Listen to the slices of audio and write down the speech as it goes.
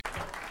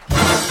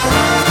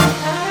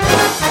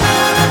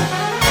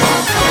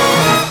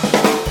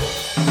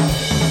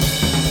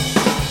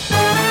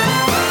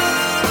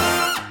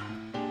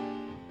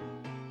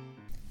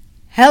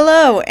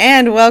Hello,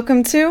 and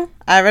welcome to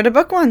I Read a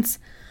Book Once.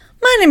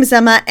 My name is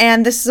Emma,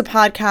 and this is a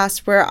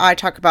podcast where I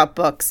talk about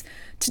books.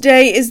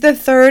 Today is the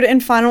third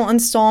and final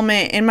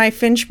installment in my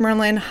Finch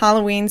Merlin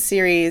Halloween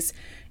series.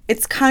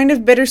 It's kind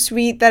of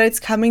bittersweet that it's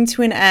coming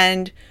to an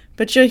end,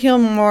 but you'll hear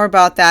more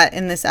about that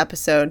in this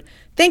episode.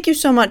 Thank you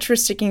so much for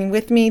sticking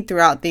with me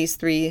throughout these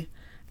 3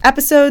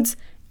 episodes,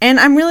 and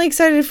I'm really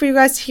excited for you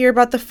guys to hear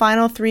about the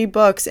final 3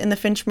 books in the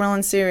Finch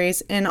Merlin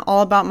series and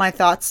all about my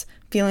thoughts,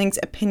 feelings,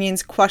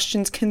 opinions,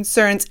 questions,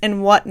 concerns,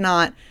 and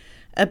whatnot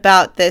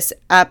about this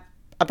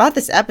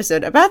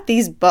episode, about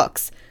these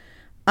books.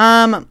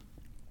 So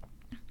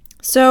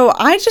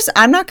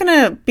I'm not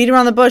gonna beat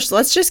around the bush.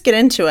 Let's just get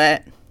into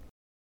it.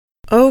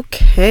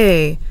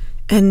 Okay,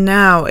 and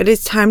now it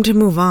is time to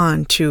move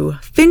on to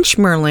Finch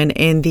Merlin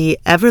and the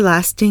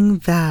Everlasting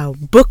Vow,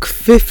 Book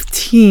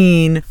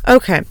 15.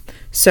 Okay,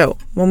 so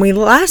when we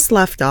last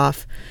left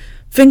off,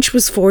 Finch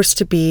was forced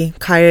to be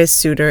Kaya's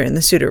suitor in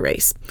the suitor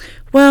race.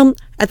 Well,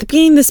 at the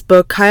beginning of this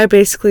book, Kaya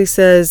basically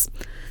says,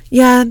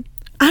 yeah,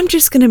 I'm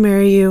just going to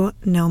marry you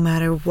no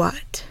matter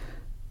what.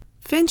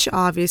 Finch,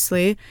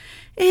 obviously,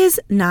 is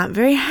not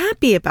very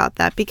happy about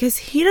that because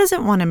he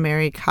doesn't want to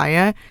marry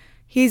Kaya.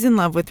 He's in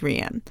love with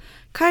Rian.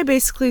 Kaya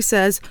basically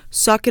says,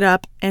 suck it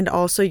up, and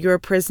also you're a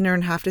prisoner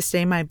and have to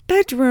stay in my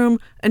bedroom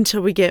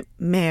until we get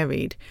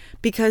married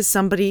because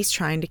somebody's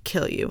trying to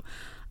kill you.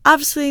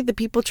 Obviously, the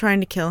people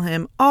trying to kill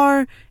him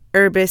are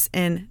Erebus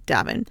and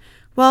Davin.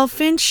 Well,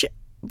 Finch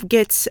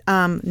gets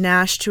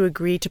Nash to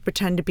agree to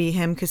pretend to be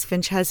him because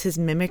Finch has his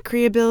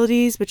mimicry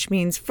abilities, which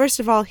means, first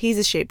of all, he's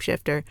a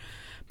shapeshifter.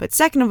 But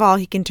second of all,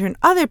 he can turn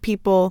other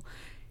people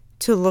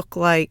to look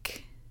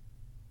like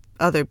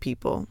other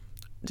people.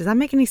 Does that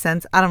make any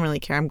sense? I don't really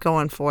care. I'm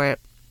going for it.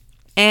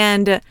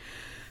 And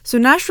so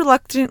Nash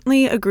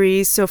reluctantly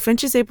agrees, so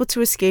Finch is able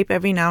to escape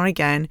every now and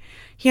again.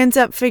 He ends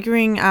up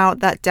figuring out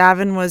that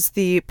Davin was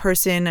the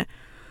person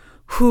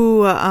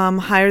who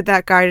hired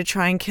that guy to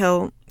try and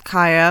kill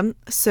Kaya.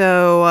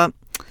 So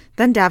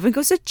then Davin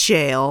goes to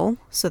jail,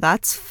 so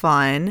that's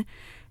fun.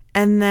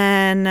 And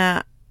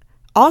then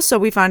also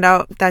we found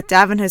out that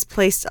Davin has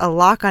placed a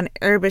lock on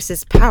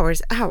Erebus's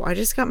powers. Ow, I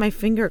just got my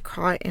finger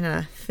caught in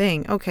a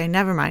thing. Okay,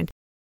 never mind.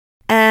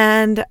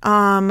 And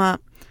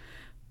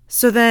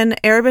so then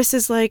Erebus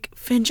is like,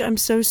 Finch, I'm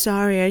so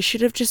sorry. I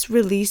should have just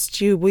released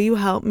you. Will you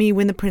help me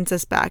win the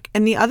princess back?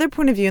 And the other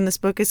point of view in this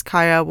book is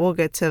Kaya. We'll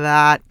get to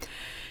that.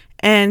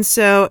 And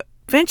so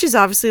Finch is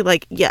obviously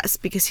like, yes,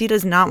 because he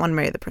does not want to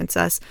marry the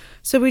princess.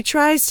 So he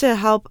tries to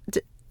help,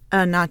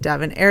 not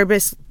Davin,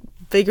 Erebus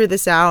figure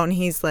this out. And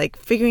he's like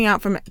figuring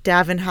out from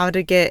Davin how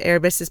to get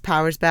Erebus's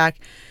powers back.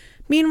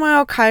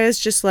 Meanwhile, Kaya's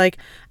just like,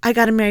 I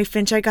gotta marry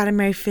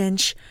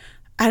Finch.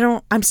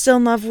 I'm still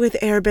in love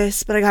with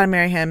Erebus, but I gotta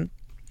marry him.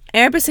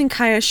 Erebus and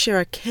Kaya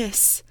share a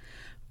kiss.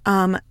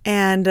 And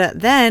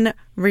then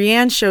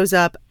Rian shows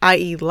up,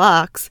 i.e.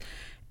 Lux,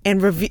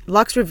 and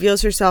Lux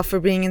reveals herself for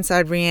being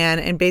inside Rian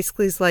and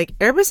basically is like,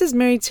 Erebus is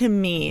married to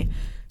me.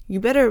 You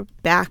better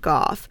back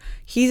off.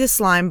 He's a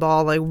slime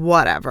ball, like,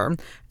 whatever.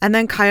 And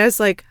then Kaya's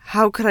like,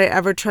 how could I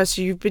ever trust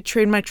you? You've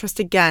betrayed my trust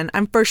again.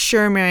 I'm for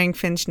sure marrying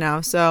Finch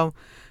now. So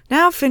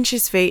now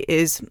Finch's fate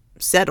is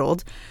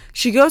settled.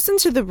 She goes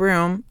into the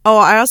room. Oh,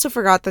 I also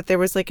forgot that there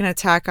was like an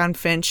attack on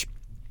Finch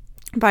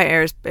by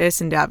Erebus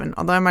and Davin,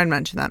 although I might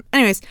mention that.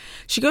 Anyways,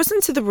 she goes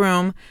into the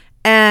room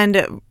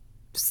and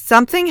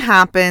something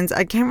happens.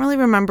 I can't really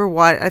remember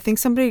what. I think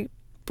somebody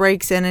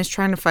breaks in and is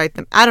trying to fight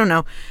them. I don't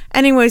know.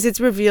 Anyways,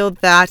 it's revealed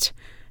that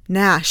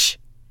Nash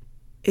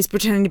is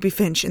pretending to be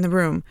Finch in the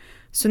room.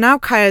 So now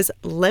Kaya's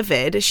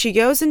livid. She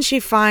goes and she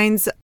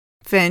finds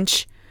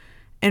Finch,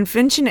 and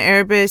Finch and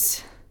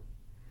Erebus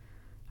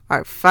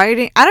are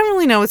fighting. I don't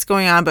really know what's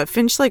going on, but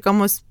Finch like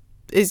almost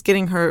is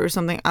getting hurt or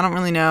something. I don't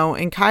really know.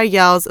 And Kaya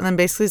yells and then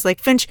basically is like,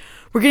 Finch,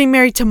 we're getting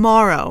married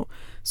tomorrow.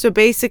 So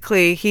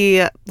basically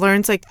he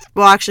learns like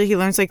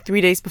 3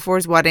 days before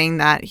his wedding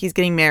that he's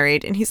getting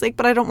married. And he's like,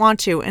 but I don't want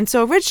to. And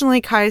so originally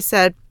Kaya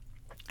said,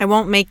 I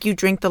won't make you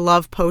drink the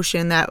love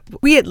potion that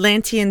we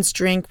Atlanteans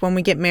drink when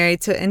we get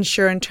married to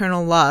ensure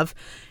eternal love.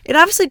 It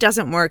obviously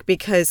doesn't work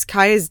because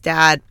Kaya's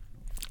dad,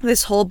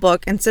 this whole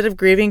book, instead of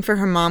grieving for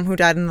her mom who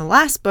died in the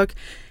last book,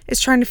 is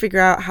trying to figure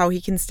out how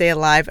he can stay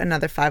alive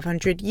another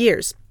 500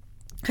 years.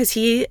 Because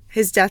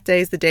his death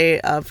day is the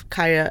day of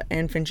Kaya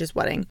and Finch's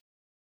wedding.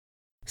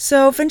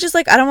 So Finch is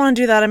like, I don't want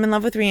to do that. I'm in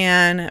love with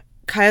Rian.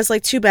 Kaya's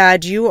like, too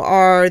bad. You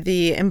are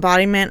the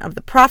embodiment of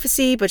the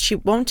prophecy, but she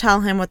won't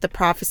tell him what the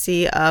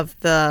prophecy of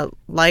the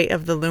light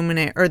of the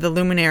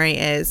luminary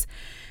is.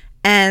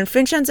 And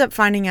Finch ends up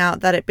finding out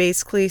that it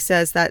basically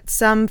says that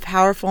some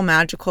powerful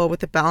magical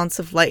with a balance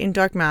of light and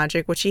dark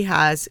magic, which he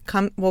has,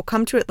 will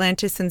come to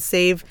Atlantis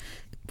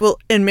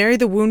and marry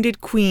the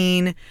wounded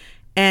queen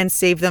and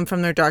save them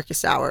from their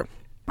darkest hour.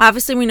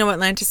 Obviously, we know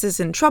Atlantis is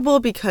in trouble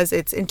because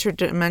its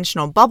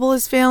interdimensional bubble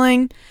is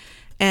failing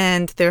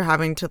and they're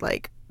having to,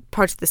 like,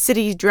 parts of the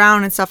city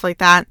drown and stuff like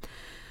that.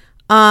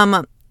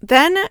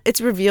 Then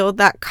it's revealed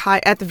that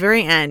at the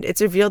very end,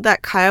 it's revealed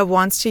that Kaya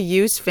wants to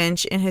use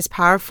Finch in his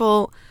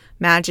powerful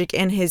magic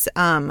and his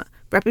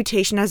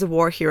reputation as a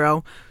war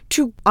hero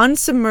to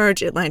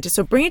unsubmerge Atlantis,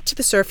 so bring it to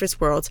the surface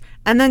world,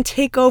 and then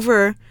take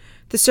over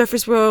the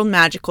surface world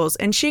magicals.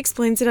 And she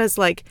explains it as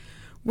like,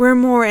 we're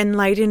more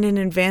enlightened and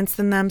advanced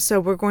than them, so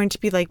we're going to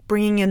be like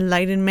bringing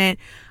enlightenment,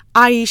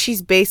 i.e.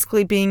 she's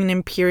basically being an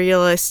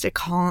imperialist,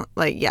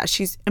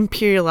 she's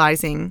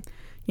imperializing,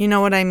 you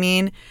know what I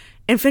mean?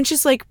 And Finch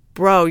is like,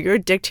 bro, you're a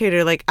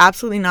dictator, like,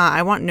 absolutely not,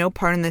 I want no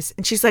part in this.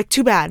 And she's like,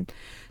 too bad.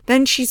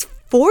 Then she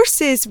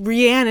forces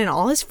Rian and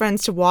all his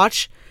friends to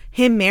watch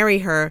him marry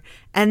her,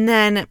 and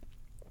then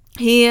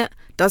he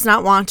does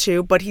not want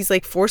to, but he's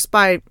like forced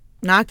by,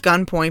 not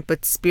gunpoint,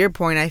 but spear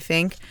point, I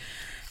think.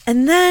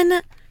 And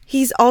then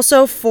he's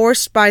also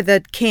forced by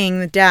the king,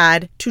 the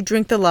dad, to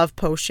drink the love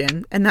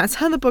potion. And that's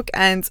how the book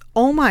ends.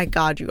 Oh my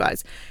god, you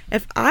guys.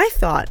 If I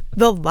thought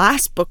the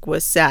last book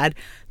was sad,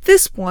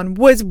 this one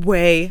was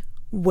way,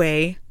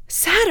 way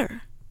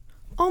sadder.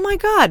 Oh my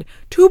god.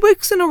 2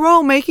 books in a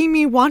row making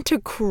me want to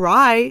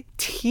cry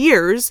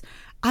tears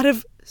out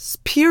of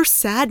pure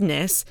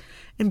sadness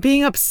and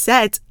being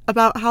upset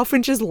about how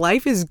Finch's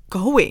life is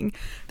going.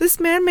 This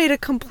man made a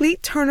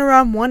complete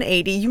turnaround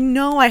 180. You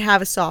know I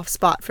have a soft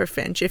spot for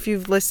Finch. If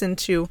you've listened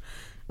to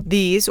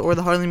these or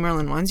the Harley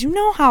Merlin ones, you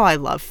know how I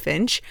love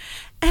Finch.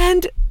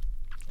 And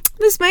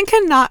this man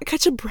cannot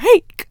catch a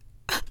break.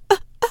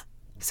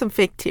 Some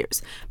fake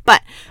tears.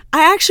 But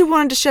I actually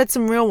wanted to shed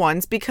some real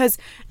ones because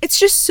it's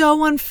just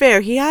so unfair.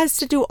 He has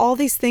to do all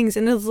these things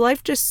and his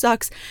life just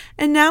sucks.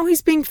 And now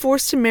he's being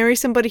forced to marry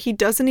somebody he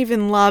doesn't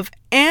even love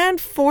and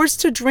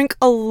forced to drink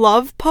a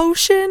love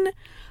potion.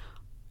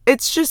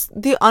 It's just,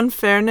 the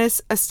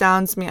unfairness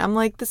astounds me. I'm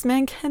like, this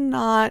man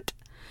cannot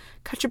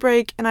catch a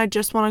break, and I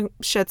just want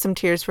to shed some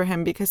tears for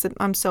him because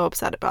I'm so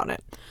upset about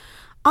it.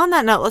 On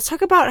that note, let's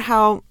talk about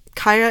how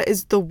Kaya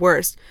is the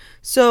worst.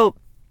 So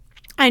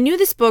I knew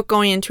this book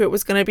going into it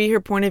was going to be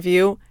her point of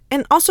view.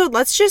 And also,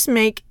 let's just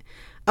make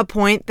a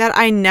point that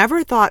I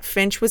never thought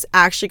Finch was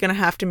actually going to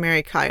have to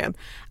marry Kaya.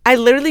 I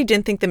literally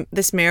didn't think that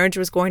this marriage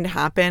was going to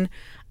happen.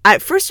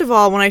 First of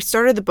all, when I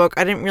started the book,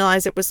 I didn't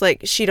realize it was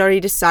like she'd already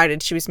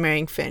decided she was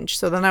marrying Finch.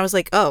 So then I was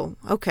like, oh,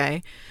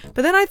 okay.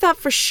 But then I thought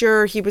for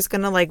sure he was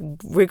going to like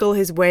wriggle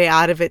his way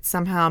out of it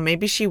somehow.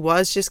 Maybe she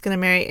was just going to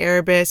marry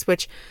Erebus,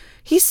 which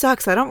he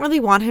sucks. I don't really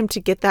want him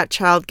to get that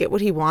child, get what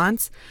he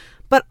wants.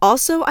 But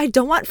also, I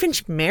don't want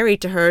Finch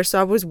married to her,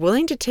 so I was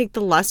willing to take the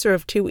lesser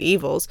of 2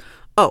 evils.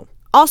 Oh,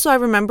 also, I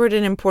remembered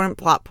an important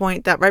plot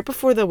point that right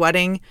before the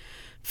wedding,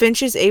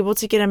 Finch is able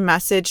to get a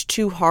message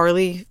to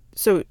Harley.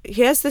 So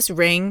he has this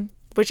ring,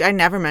 which I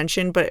never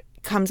mentioned, but it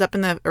comes up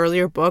in the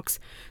earlier books,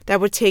 that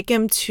would take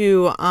him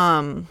to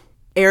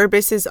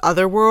Erebus's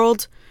other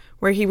world,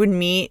 where he would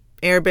meet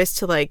Erebus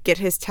to like get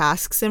his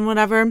tasks and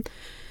whatever.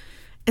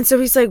 And so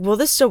he's like, will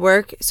this still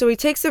work? So he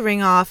takes the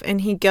ring off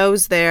and he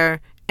goes there.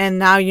 And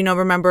now,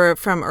 remember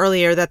from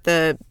earlier that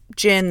the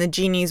Jinn, the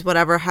genies,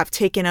 whatever, have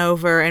taken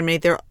over and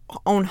made their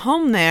own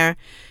home there.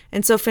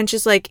 And so Finch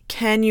is like,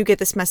 can you get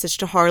this message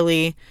to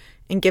Harley?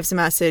 And gives a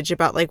message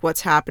about like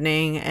what's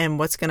happening and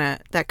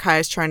that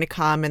Kaya's trying to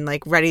come and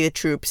like ready the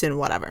troops and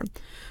whatever.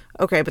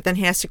 Okay, but then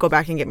he has to go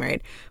back and get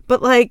married.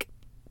 But like,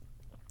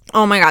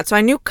 oh my god, so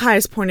I knew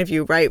Kaya's point of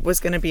view, right, was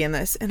going to be in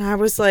this. And I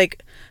was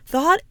like,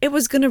 thought it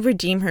was going to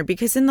redeem her,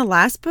 because in the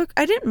last book,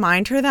 I didn't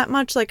mind her that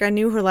much. Like, I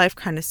knew her life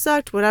kind of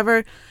sucked,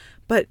 whatever.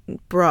 But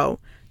bro,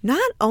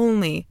 not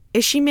only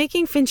is she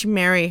making Finch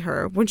marry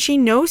her when she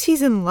knows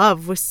he's in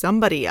love with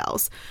somebody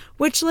else,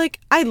 which like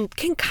I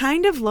can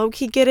kind of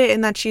low-key get it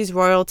in that she's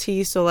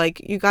royalty, so like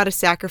you got to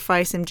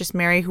sacrifice and just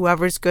marry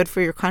whoever's good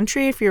for your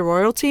country if you're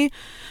royalty.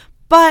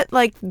 But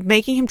like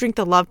making him drink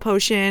the love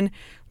potion,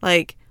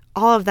 like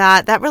all of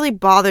that really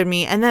bothered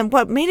me. And then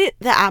what made it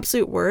the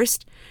absolute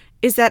worst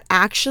is that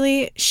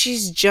actually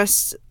she's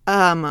just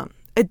a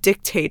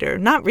dictator.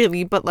 Not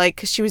really, but like,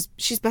 cause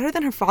she's better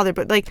than her father,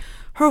 but like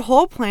her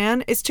whole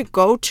plan is to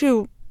go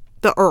to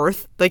the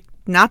earth, like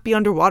not be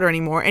underwater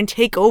anymore and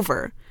take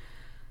over.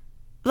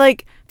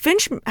 Like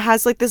Finch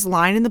has like this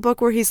line in the book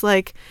where he's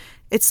like,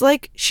 it's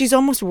like she's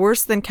almost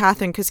worse than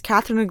Catherine, because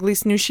Catherine at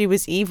least knew she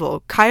was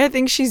evil. Kaya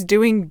thinks she's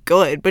doing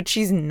good, but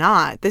she's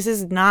not. This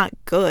is not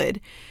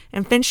good.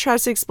 And Finch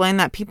tries to explain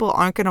that people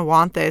aren't going to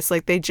want this.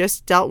 Like, they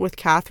just dealt with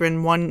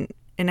Catherine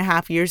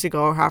 1.5 years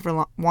ago, or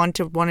 1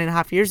 to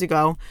 1.5 years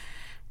ago.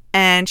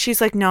 And she's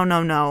like, no.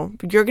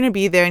 You're going to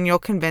be there and you'll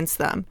convince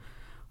them.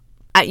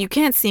 You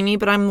can't see me,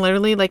 but I'm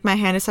literally, like, my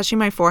hand is touching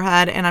my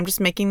forehead and I'm just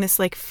making this,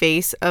 like,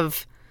 face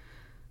of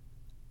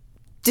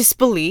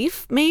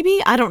disbelief,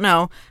 maybe? I don't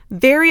know.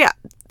 The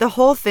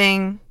whole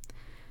thing,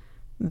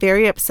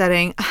 very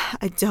upsetting.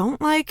 I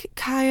don't like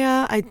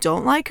Kaya. I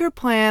don't like her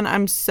plan.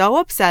 I'm so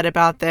upset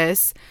about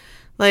this.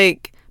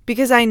 Like,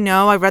 because I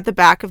know I read the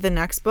back of the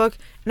next book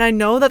and I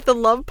know that the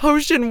love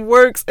potion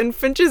works and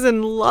Finch is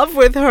in love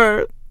with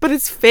her, but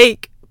it's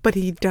fake, but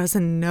he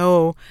doesn't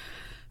know.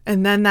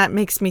 And then that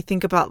makes me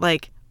think about,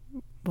 like,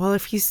 well,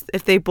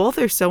 if they both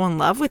are so in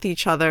love with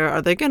each other,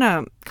 are they going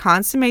to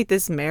consummate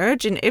this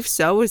marriage? And if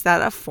so, is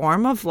that a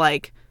form of,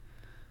 like,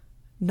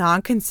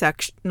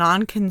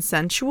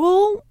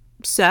 non-consensual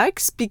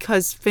sex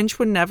because Finch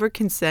would never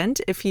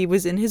consent if he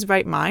was in his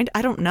right mind.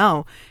 I don't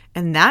know.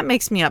 And that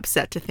makes me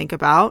upset to think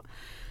about.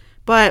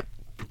 But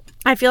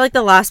I feel like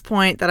the last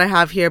point that I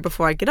have here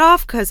before I get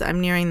off, because I'm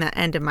nearing the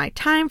end of my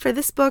time for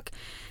this book,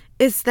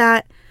 is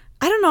that,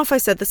 I don't know if I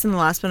said this in the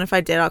last one. If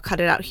I did, I'll cut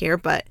it out here.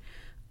 But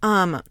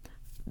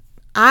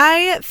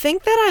I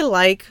think that I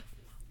like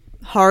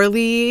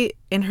Harley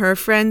and her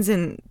friends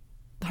and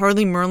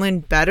Harley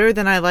Merlin better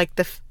than I like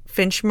the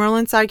Finch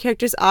Merlin side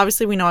characters.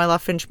 Obviously, we know I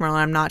love Finch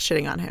Merlin. I'm not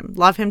shitting on him.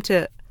 Love him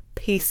to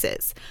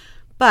pieces.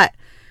 But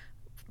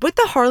with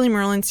the Harley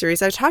Merlin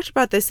series, I talked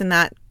about this in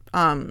that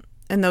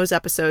in those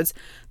episodes,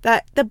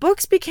 that the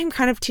books became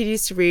kind of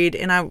tedious to read,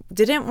 and I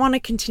didn't want to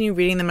continue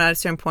reading them at a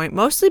certain point,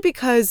 mostly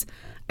because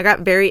I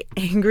got very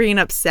angry and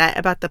upset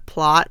about the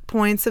plot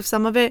points of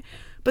some of it.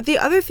 But the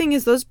other thing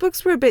is those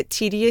books were a bit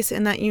tedious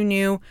in that you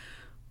knew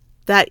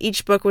that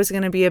each book was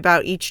going to be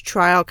about each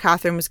trial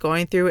Catherine was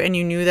going through, and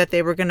you knew that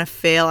they were going to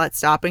fail at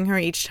stopping her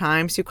each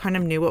time, so you kind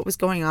of knew what was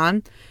going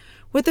on.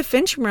 With the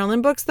Finch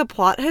Merlin books, the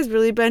plot has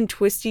really been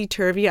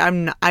twisty-turvy.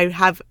 I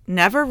have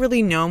never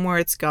really known where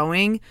it's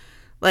going.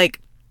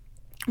 Like,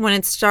 when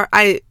it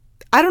I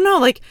don't know,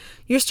 like,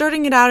 you're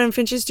starting it out and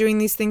Finch is doing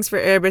these things for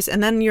Erebus,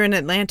 and then you're in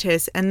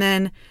Atlantis, and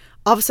then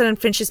all of a sudden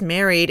Finch is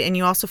married, and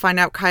you also find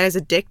out Kaya's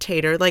a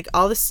dictator, like,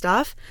 all this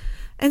stuff.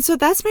 And so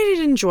that's made it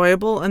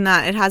enjoyable in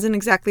that it hasn't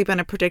exactly been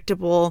a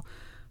predictable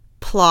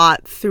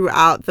plot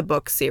throughout the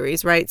book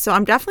series, right? So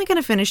I'm definitely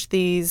going to finish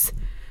these.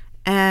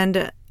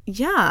 And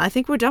yeah, I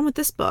think we're done with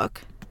this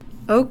book.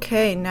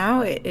 Okay,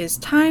 now it is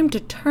time to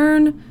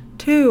turn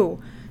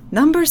to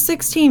number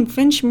 16,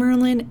 Finch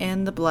Merlin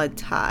and the Blood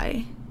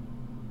Tie.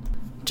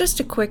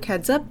 Just a quick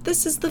heads up,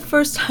 this is the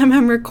first time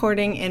I'm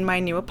recording in my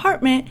new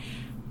apartment,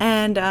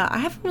 and I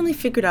haven't really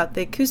figured out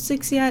the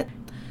acoustics yet.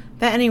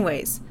 But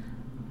anyways,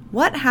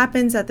 what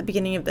happens at the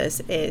beginning of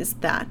this is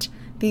that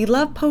the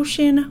love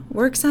potion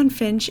works on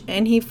Finch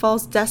and he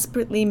falls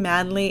desperately,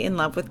 madly in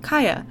love with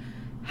Kaya.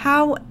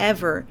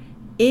 However,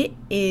 it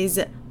is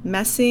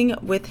messing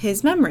with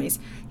his memories.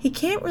 He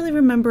can't really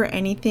remember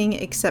anything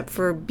except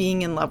for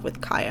being in love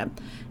with Kaya.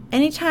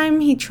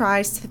 Anytime he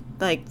tries to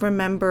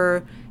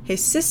remember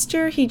his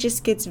sister, he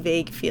just gets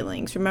vague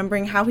feelings.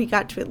 Remembering how he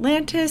got to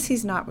Atlantis,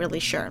 he's not really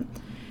sure.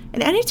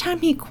 And anytime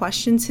he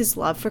questions his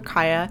love for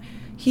Kaya,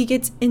 he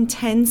gets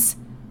intense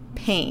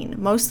pain,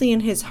 mostly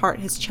in his heart,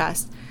 his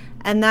chest,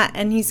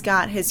 and he's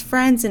got his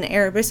friends and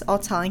Erebus all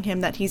telling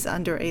him that he's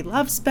under a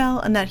love spell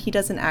and that he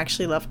doesn't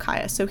actually love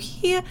Kaya. So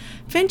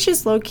Finch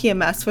is low-key a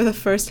mess for the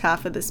first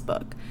half of this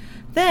book.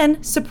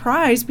 Then,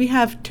 surprise, we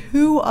have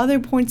two other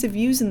points of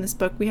views in this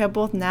book. We have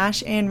both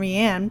Nash and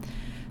Rianne.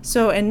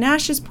 So in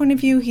Nash's point of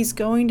view, he's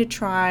going to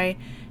try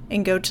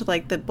and go to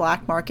the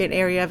black market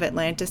area of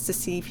Atlantis to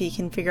see if he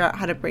can figure out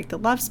how to break the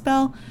love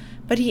spell,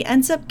 but he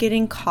ends up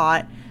getting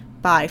caught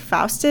by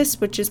Faustus,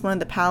 which is one of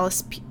the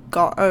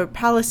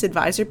palace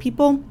advisor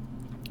people,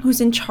 who's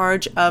in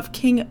charge of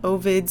King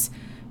Ovid's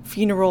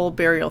funeral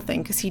burial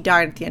thing, because he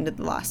died at the end of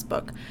the last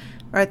book,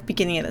 or at the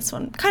beginning of this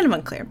one. Kind of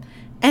unclear.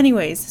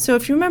 Anyways, so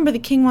if you remember, the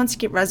king wants to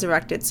get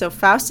resurrected, so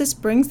Faustus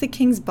brings the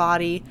king's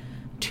body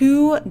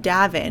to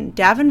Davin.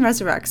 Davin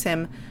resurrects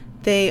him.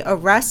 They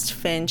arrest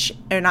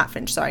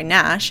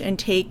Nash, and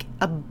take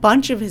a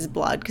bunch of his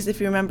blood, because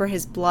if you remember,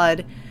 his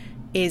blood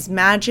is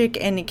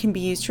magic and it can be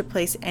used to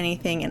replace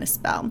anything in a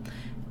spell.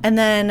 And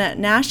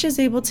then Nash is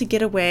able to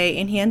get away,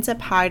 and he ends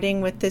up hiding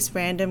with this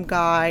random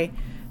guy,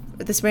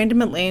 this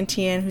random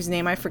Atlantean whose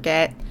name I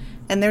forget,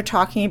 and they're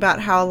talking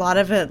about how a lot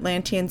of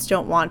Atlanteans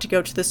don't want to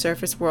go to the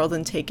surface world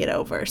and take it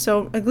over.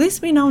 So at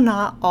least we know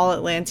not all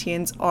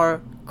Atlanteans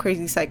are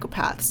crazy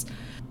psychopaths.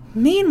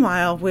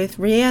 Meanwhile, with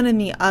Rianne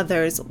and the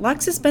others,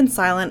 Lux has been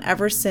silent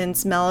ever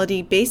since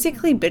Melody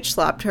basically bitch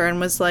slapped her and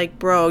was like,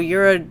 bro,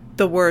 you're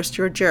the worst,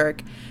 you're a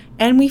jerk.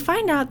 And we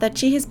find out that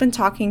she has been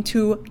talking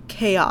to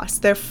Chaos,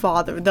 their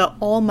father, the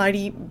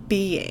almighty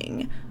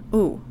being.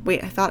 Ooh,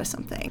 wait, I thought of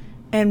something.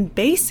 And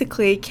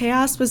basically,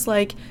 Chaos was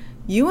like,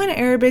 you and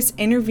Erebus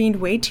intervened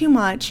way too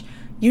much.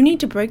 You need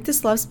to break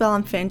this love spell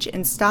on Finch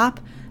and stop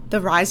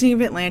the rising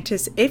of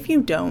Atlantis. If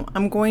you don't,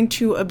 I'm going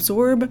to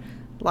absorb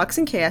Lux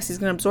and Chaos. He's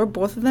going to absorb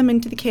both of them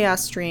into the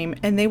Chaos Stream,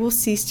 and they will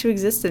cease to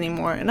exist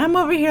anymore. And I'm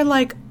over here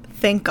like,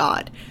 thank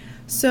God.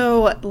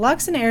 So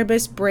Lux and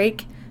Erebus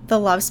break the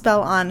love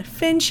spell on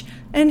Finch,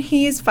 and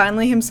he is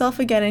finally himself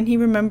again, and he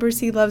remembers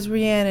he loves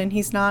Rianne, and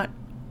he's not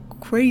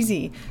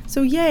crazy.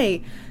 So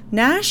yay.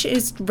 Nash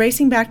is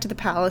racing back to the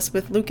palace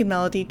with Luke and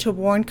Melody to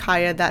warn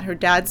Kaya that her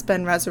dad's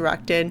been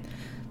resurrected.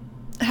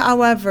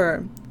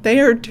 However, they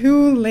are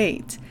too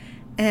late,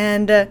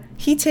 and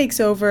he takes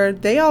over.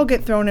 They all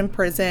get thrown in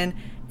prison,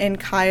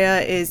 and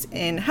Kaya is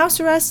in house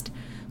arrest.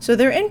 So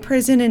they're in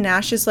prison, and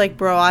Nash is like,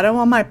 bro, I don't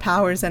want my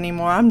powers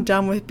anymore. I'm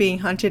done with being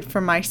hunted for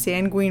my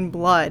sanguine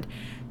blood.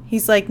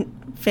 He's like,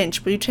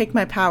 Finch, will you take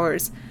my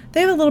powers?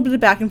 They have a little bit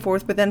of back and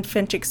forth, but then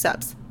Finch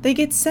accepts. They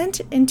get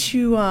sent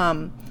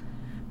into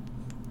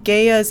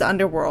Gaia's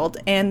underworld,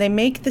 and they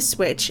make the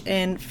switch,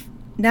 and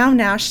now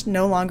Nash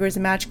no longer is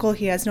magical.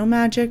 He has no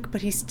magic,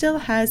 but he still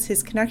has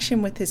his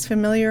connection with his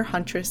familiar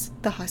huntress,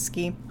 the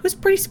Husky, who's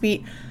pretty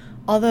sweet.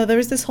 Although there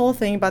was this whole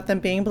thing about them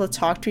being able to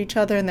talk to each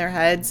other in their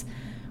heads,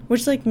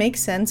 which like makes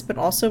sense, but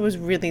also was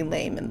really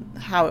lame in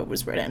how it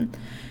was written.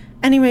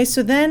 Anyway,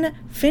 so then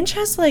Finch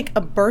has like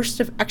a burst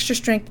of extra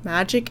strength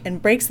magic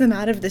and breaks them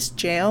out of this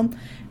jail,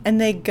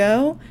 and they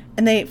go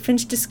and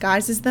Finch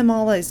disguises them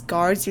all as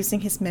guards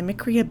using his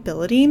mimicry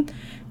ability,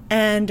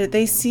 and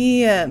they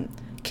see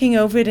King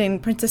Ovid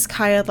and Princess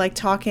Kaya like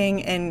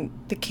talking, and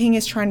the king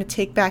is trying to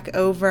take back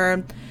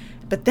over,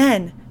 but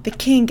then the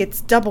king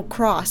gets double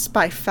crossed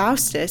by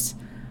Faustus,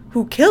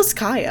 who kills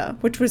Kaya,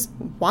 which was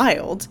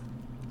wild.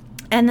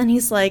 And then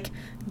he's like,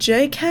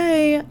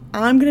 JK,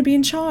 I'm gonna be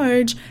in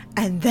charge.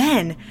 And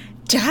then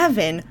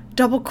Davin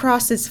double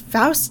crosses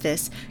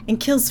Faustus and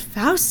kills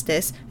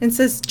Faustus and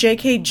says,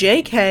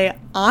 JK,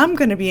 I'm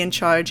gonna be in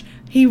charge.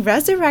 He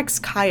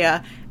resurrects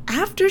Kaya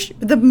after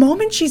the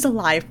moment she's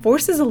alive,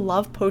 forces a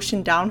love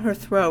potion down her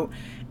throat,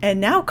 and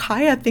now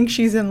Kaya thinks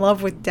she's in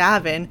love with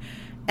Davin,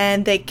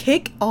 and they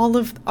kick all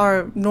of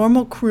our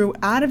normal crew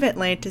out of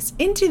Atlantis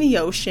into the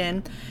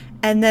ocean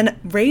and then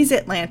raise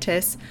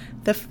Atlantis.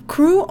 The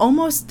crew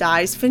almost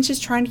dies. Finch is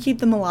trying to keep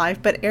them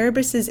alive, but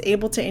Erebus is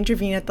able to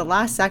intervene at the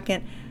last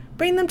second,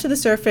 bring them to the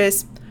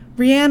surface.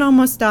 Rian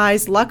almost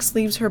dies. Lux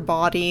leaves her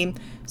body.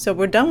 So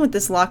we're done with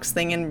this Lux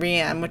thing in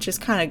Rian, which is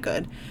kind of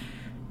good.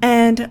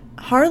 And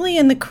Harley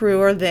and the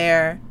crew are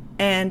there,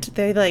 and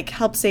they like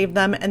help save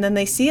them, and then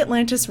they see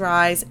Atlantis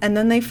rise, and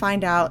then they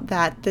find out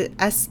that the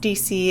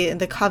SDC,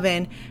 the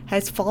Coven,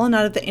 has fallen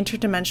out of the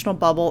interdimensional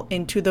bubble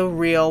into the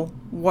real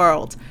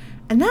world.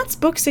 And that's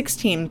book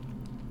 16.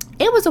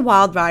 It was a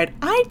wild ride.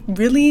 I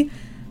really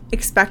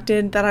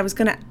expected that I was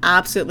going to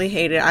absolutely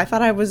hate it. I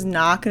thought I was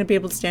not going to be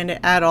able to stand it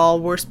at all.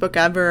 Worst book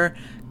ever.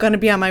 Going to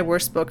be on my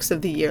worst books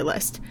of the year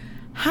list.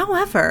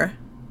 However,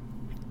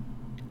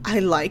 I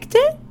liked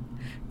it.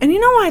 And you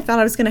know why I thought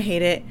I was going to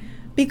hate it?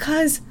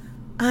 Because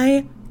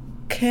I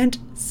can't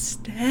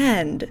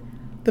stand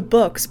the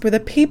books where the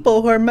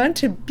people who are meant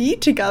to be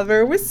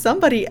together with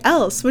somebody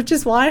else, which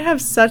is why I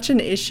have such an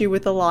issue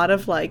with a lot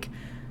of like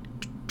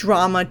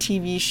drama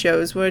TV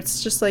shows where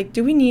it's just like,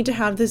 do we need to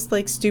have this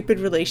like stupid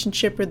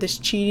relationship or this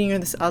cheating or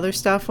this other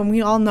stuff when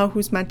we all know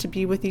who's meant to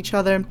be with each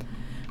other?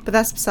 But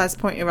that's besides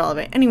the point,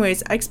 irrelevant.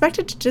 Anyways, I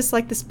expected to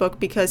dislike this book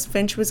because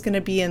Finch was going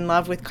to be in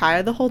love with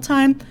Kaya the whole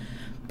time,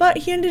 but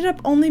he ended up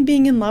only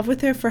being in love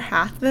with her for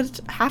half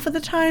of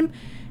the time.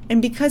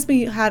 And because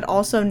we had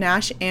also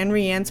Nash and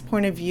Rian's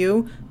point of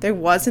view, there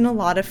wasn't a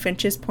lot of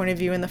Finch's point of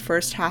view in the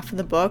first half of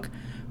the book,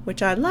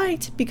 which I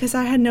liked because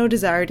I had no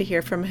desire to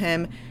hear from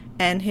him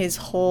and his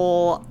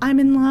whole I'm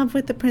in love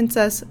with the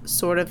princess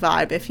sort of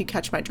vibe, if you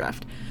catch my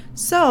drift.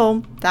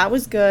 So that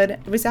was good.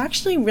 It was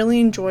actually really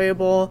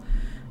enjoyable.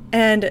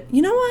 And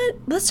you know what?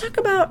 Let's talk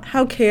about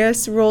how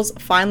Chaos Rules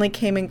finally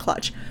came in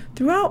clutch.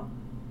 Throughout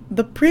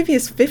the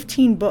previous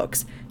 15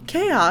 books,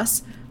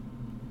 Chaos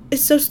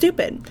is so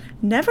stupid.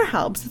 Never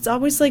helps. It's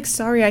always like,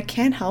 sorry, I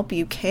can't help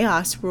you,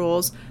 Chaos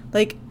Rules.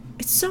 Like,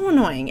 it's so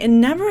annoying. It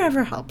never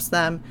ever helps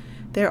them.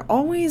 They're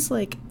always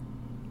like,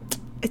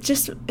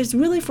 it's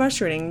really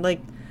frustrating. Like,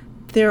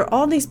 there are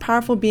all these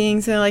powerful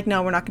beings and they're like,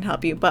 no, we're not going to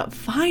help you. But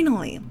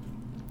finally,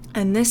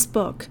 in this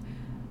book,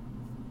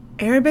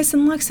 Erebus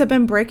and Lux have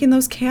been breaking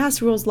those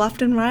Chaos Rules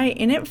left and right,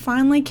 and it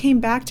finally came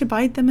back to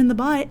bite them in the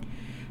butt.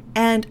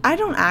 And I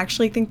don't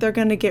actually think they're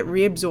going to get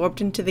reabsorbed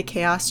into the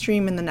Chaos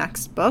Stream in the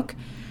next book.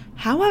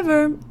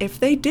 However, if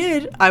they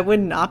did, I would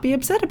not be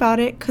upset about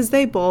it because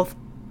they both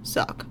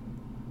suck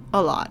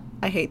a lot.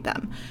 I hate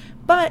them.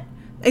 But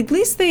at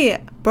least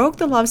they broke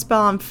the love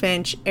spell on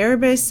Finch.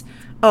 Erebus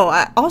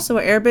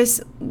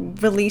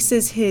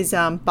releases his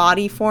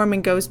body form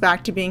and goes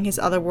back to being his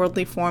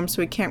otherworldly form,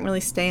 so he can't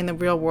really stay in the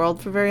real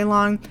world for very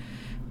long.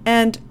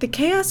 And the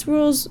Chaos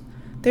Rules,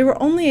 they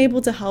were only able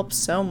to help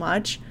so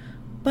much,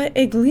 but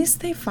at least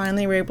they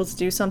finally were able to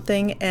do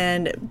something,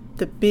 and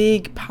the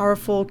big,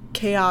 powerful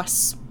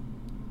Chaos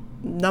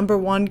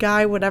 #1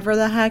 guy, whatever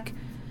the heck,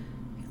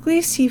 at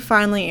least he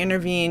finally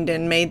intervened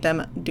and made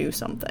them do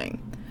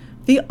something.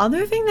 The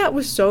other thing that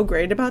was so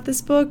great about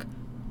this book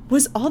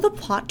was all the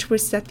plot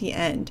twists at the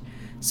end.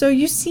 So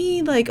you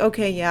see, like,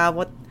 okay, yeah,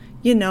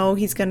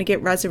 he's gonna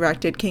get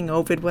resurrected, King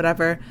Ovid,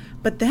 whatever.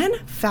 But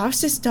then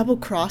Faustus double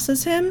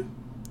crosses him,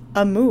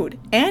 a mood,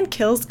 and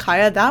kills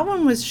Kaya. That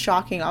one was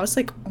shocking. I was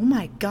like, oh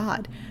my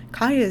god,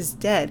 Kaya is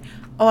dead.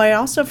 Oh, I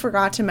also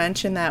forgot to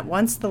mention that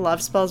once the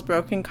love spell is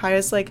broken,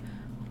 Kaya's like,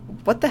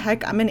 what the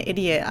heck, I'm an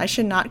idiot. I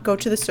should not go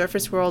to the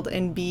surface world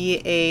and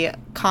be a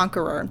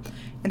conqueror.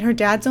 And her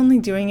dad's only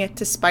doing it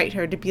to spite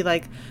her, to be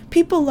like,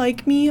 people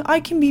like me, I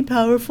can be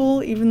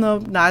powerful, even though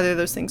neither of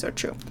those things are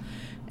true.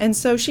 And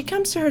so she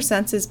comes to her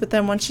senses, but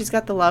then once she's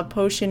got the love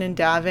potion and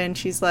Davin,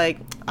 she's like,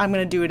 I'm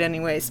going to do it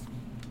anyways.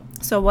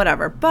 So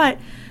whatever. But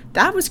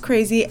that was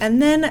crazy. And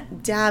then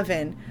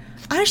Davin,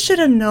 I should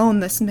have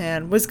known this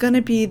man was going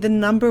to be the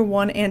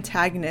 #1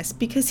 antagonist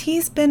because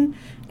he's been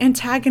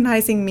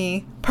antagonizing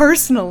me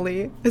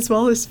personally, as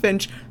well as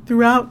Finch,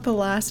 throughout the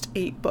last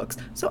 8 books.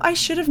 So I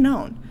should have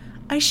known.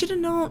 I should have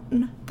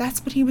known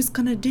that's what he was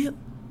gonna do.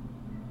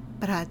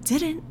 But I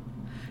didn't.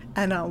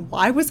 And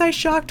why was I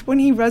shocked when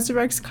he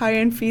resurrects Kaya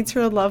and feeds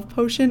her a love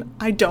potion?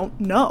 I don't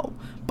know.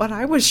 But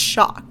I was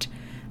shocked.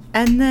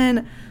 And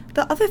then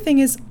the other thing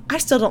is, I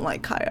still don't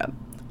like Kaya.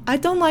 I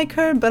don't like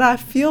her, but I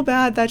feel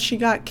bad that she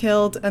got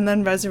killed and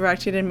then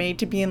resurrected and made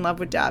to be in love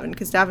with Davin,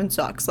 because Davin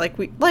sucks,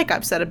 like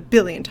I've said a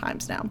billion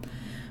times now.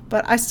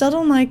 But I still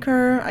don't like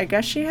her. I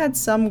guess she had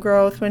some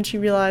growth when she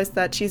realized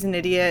that she's an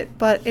idiot,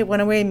 but it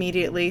went away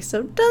immediately,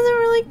 so it doesn't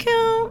really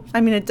count.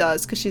 I mean, it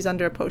does, because she's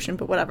under a potion,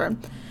 but whatever.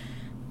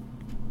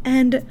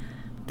 And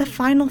the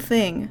final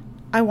thing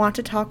I want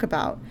to talk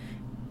about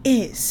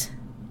is,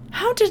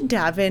 how did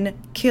Davin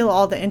kill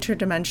all the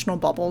interdimensional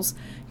bubbles?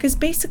 Because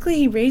basically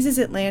he raises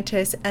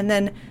Atlantis and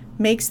then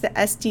makes the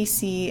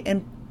SDC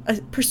and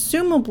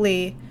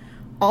presumably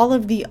all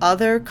of the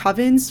other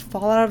covens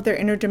fall out of their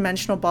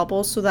interdimensional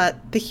bubbles so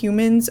that the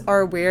humans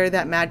are aware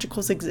that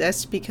magicals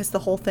exist, because the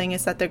whole thing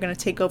is that they're going to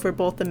take over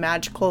both the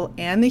magical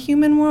and the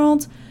human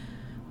world.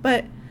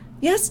 But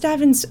yes,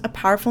 Davin's a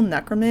powerful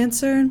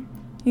necromancer.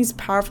 He's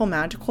powerful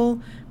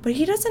magical, but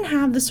he doesn't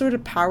have the sort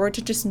of power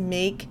to just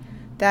make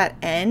that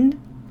end.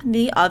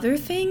 The other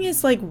thing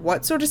is, like,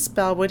 what sort of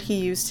spell would he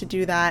use to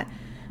do that?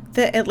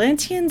 The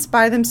Atlanteans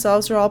by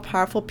themselves are all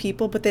powerful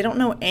people, but they don't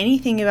know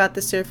anything about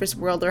the surface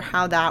world or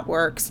how that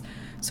works.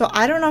 So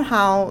I don't know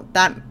how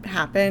that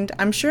happened.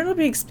 I'm sure it'll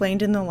be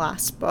explained in the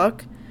last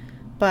book,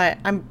 but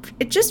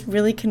it just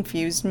really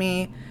confused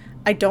me.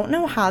 I don't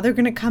know how they're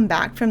going to come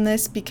back from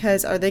this,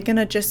 because are they going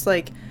to just,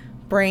 like,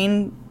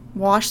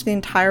 brainwash the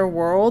entire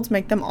world,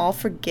 make them all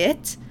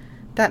forget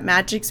that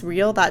magic's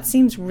real? That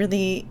seems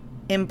really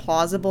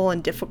implausible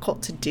and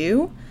difficult to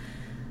do.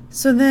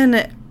 So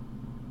then,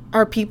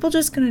 are people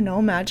just gonna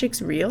know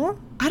magic's real?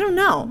 I don't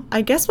know.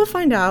 I guess we'll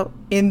find out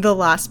in the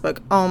last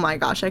book. Oh my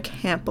gosh, I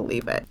can't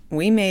believe it.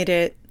 We made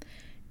it.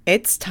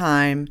 It's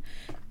time.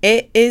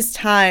 It is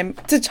time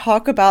to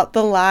talk about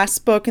the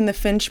last book in the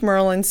Finch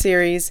Merlin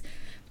series,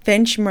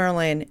 Finch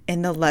Merlin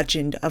and the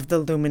Legend of the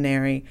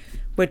Luminary,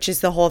 which is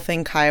the whole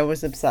thing Kaya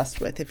was obsessed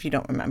with, if you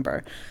don't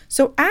remember.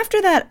 So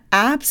after that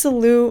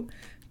absolute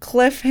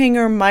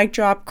cliffhanger mic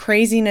drop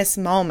craziness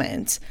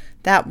moment,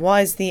 that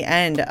was the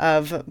end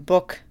of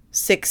book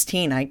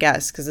 16, I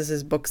guess, because this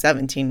is book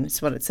 17, is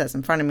what it says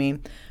in front of me.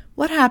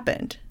 What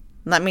happened?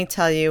 Let me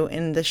tell you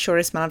in the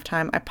shortest amount of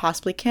time I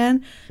possibly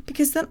can,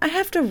 because then I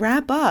have to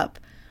wrap up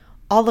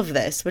all of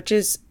this, which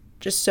is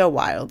just so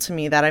wild to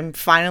me that I'm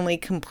finally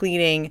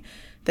completing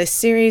this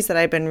series that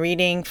I've been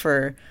reading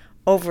for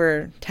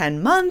over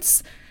 10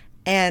 months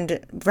and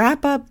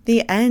wrap up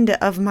the end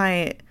of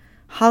my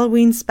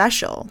Halloween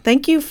special.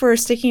 Thank you for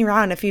sticking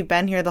around if you've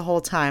been here the whole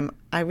time.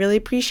 I really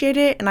appreciate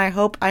it, and I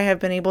hope I have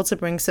been able to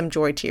bring some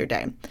joy to your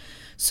day.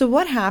 So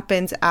what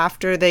happens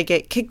after they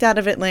get kicked out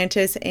of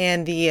Atlantis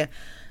and the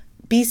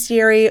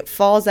bestiary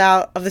falls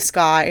out of the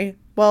sky?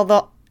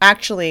 Well,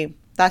 actually,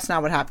 that's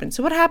not what happens.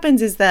 So what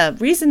happens is, the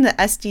reason the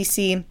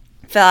SDC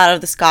fell out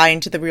of the sky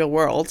into the real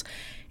world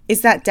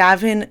is that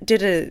Davin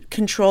did a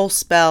control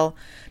spell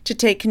to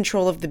take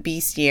control of the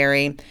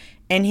bestiary,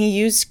 and he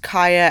used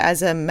Kaya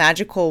as a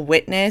magical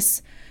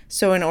witness.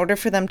 So in order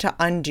for them to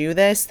undo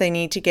this, they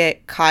need to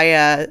get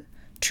Kaya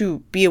to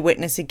be a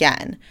witness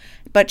again.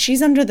 But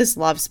she's under this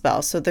love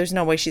spell, so there's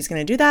no way she's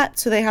going to do that.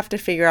 So they have to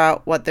figure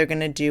out what they're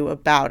going to do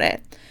about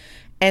it.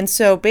 And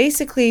so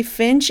basically,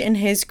 Finch and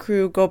his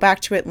crew go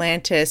back to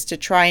Atlantis to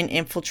try and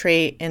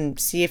infiltrate and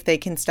see if they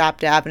can stop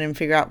Davin and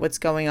figure out what's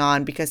going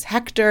on. Because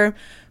Hector,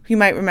 who you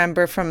might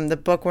remember from the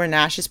book where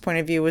Nash's point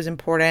of view was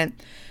important,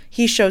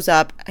 he shows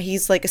up.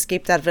 He's like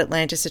escaped out of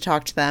Atlantis to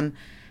talk to them.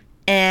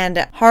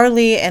 And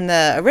Harley and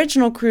the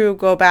original crew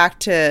go back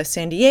to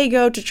San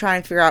Diego to try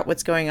and figure out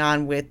what's going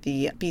on with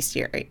the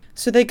bestiary.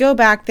 So they go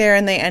back there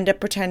and they end up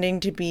pretending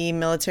to be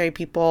military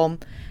people.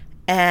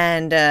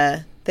 And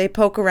they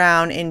poke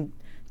around, and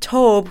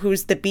Tobe,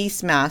 who's the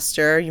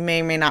Beastmaster, you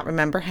may or may not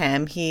remember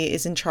him, he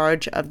is in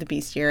charge of the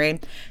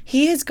bestiary.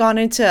 He has gone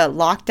into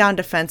lockdown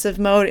defensive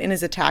mode and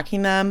is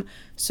attacking them.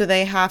 So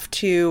they have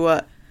to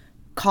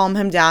calm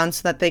him down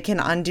so that they can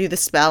undo the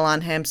spell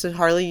on him. So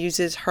Harley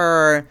uses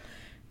her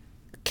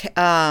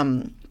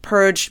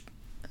purge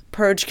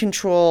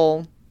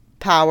control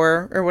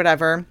power or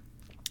whatever,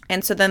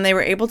 and so then they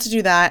were able to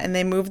do that, and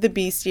they moved the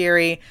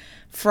bestiary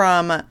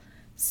from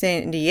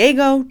San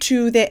Diego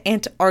to the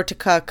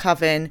Antarctica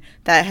coven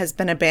that has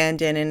been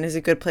abandoned and is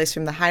a good place for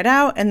them to hide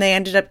out. And they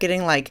ended up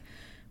getting, like,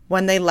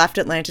 when they left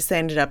Atlantis, they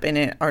ended up in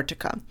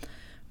Antarctica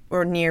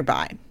or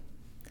nearby.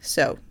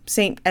 So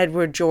St.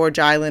 Edward George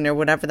Island or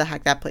whatever the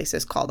heck that place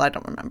is called, I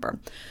don't remember.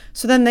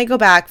 So then they go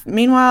back.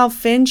 Meanwhile,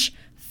 Finch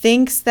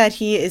thinks that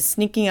he is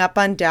sneaking up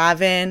on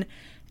Davin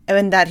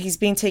and that he's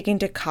being taken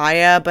to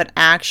Kaya, but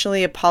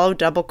actually Apollo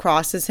double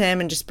crosses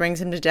him and just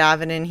brings him to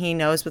Davin, and he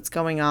knows what's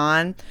going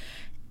on.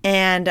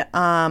 And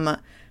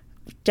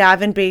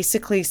Davin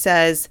basically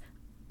says,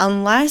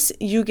 unless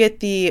you get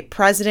the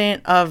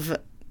president of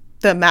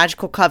the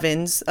magical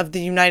covens of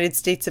the United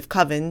States of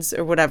Covens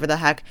or whatever the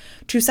heck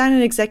to sign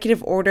an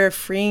executive order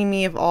freeing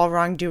me of all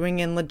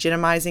wrongdoing and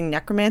legitimizing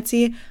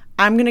necromancy,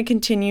 I'm going to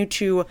continue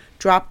to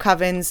drop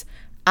covens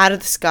out of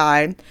the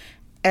sky,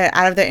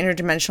 out of their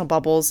interdimensional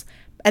bubbles,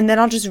 and then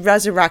I'll just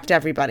resurrect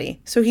everybody.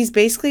 So he's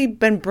basically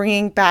been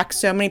bringing back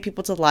so many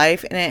people to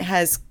life, and it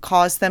has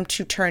caused them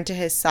to turn to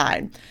his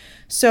side.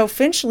 So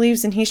Finch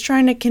leaves, and he's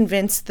trying to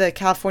convince the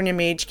California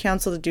Mage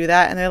Council to do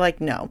that, and they're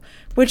like, no.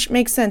 Which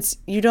makes sense.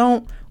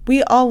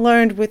 We all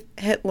learned with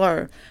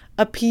Hitler,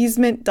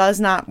 appeasement does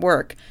not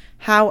work.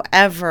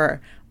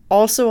 However,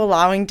 also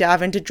allowing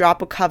D'avin to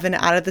drop a coven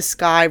out of the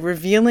sky,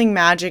 revealing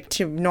magic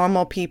to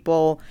normal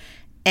people,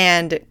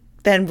 and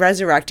then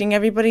resurrecting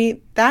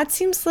everybody, that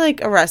seems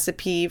like a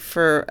recipe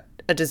for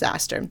a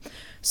disaster.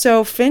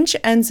 So Finch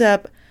ends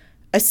up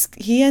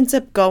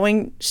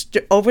going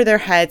over their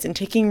heads and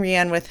taking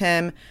Rian with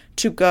him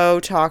to go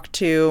talk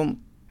to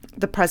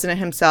the president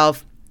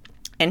himself,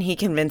 and he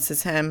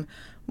convinces him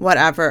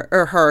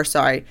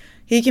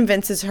he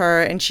convinces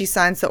her, and she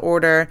signs the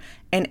order,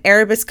 and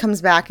Erebus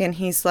comes back, and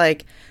he's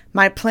like,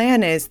 my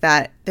plan is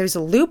that there's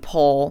a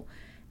loophole,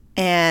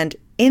 and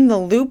in the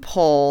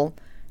loophole,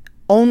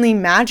 only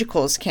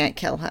magicals can't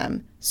kill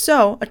him.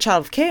 So a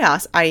child of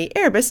chaos, i.e.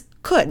 Erebus,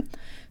 could.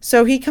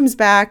 So he comes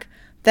back.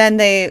 Then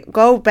they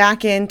go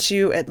back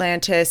into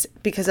Atlantis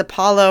because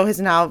Apollo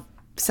has now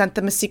sent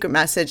them a secret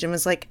message and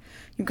was like,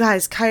 you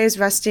guys, Kaya's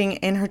resting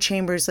in her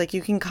chambers. Like,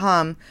 you can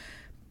come.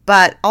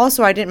 But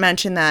also, I didn't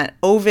mention that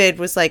Ovid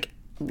was like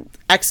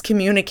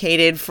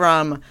excommunicated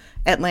from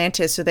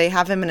Atlantis. So they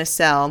have him in a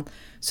cell.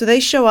 So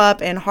they show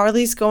up, and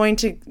Harley's going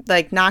to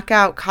like knock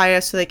out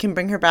Kaya so they can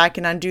bring her back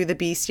and undo the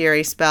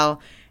bestiary spell.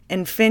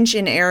 And Finch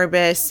and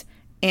Erebus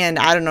and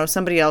I don't know,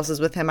 somebody else is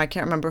with him, I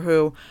can't remember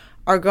who,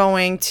 are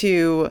going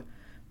to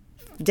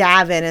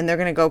D'avin and they're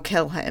going to go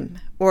kill him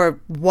or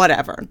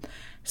whatever.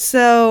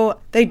 So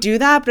they do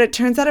that, but it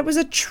turns out it was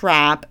a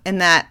trap, and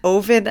that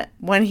Ovid,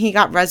 when he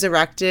got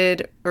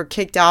resurrected or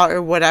kicked out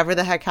or whatever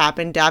the heck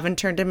happened, D'avin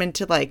turned him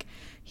into like,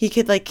 he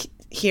could like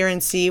hear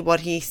and see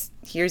what he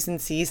hears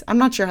and sees. I'm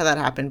not sure how that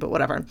happened, but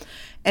whatever.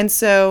 And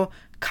so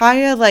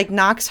Kaya like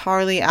knocks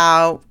Harley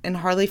out, and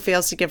Harley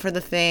fails to give her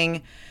the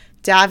thing.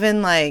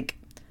 D'avin like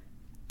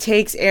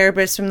takes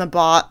Erebus from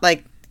the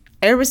like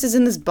Erebus is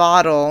in this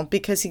bottle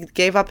because he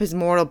gave up his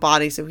mortal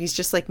body, so he's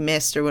just like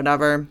mist or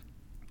whatever.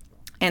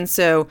 And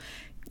so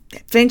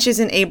Finch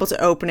isn't able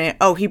to open it.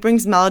 Oh, he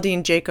brings Melody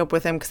and Jacob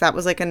with him because that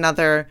was like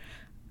another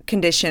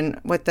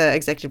condition with the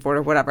executive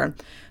order, whatever.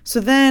 So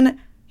then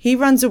he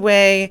runs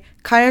away.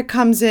 Kaya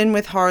comes in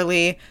with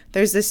Harley.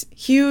 There's this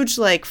huge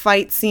like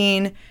fight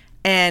scene,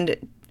 and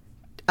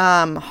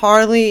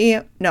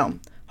Harley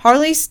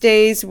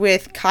stays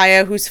with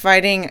Kaya, who's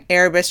fighting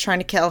Erebus, trying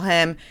to kill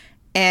him.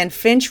 And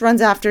Finch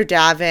runs after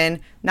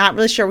D'avin, not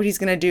really sure what he's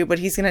going to do, but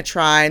he's going to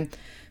try.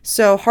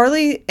 So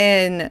Harley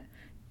and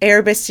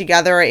Erebus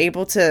together are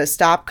able to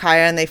stop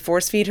Kaya, and they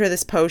force feed her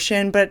this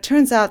potion, but it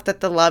turns out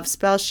that the love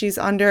spell she's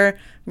under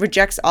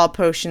rejects all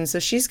potions, so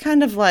she's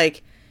kind of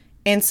like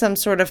in some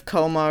sort of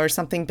coma or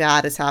something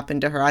bad has happened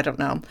to her, I don't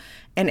know.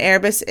 And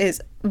Erebus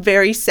is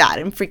very sad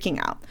and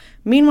freaking out.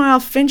 Meanwhile,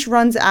 Finch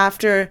runs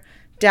after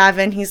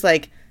D'avin, he's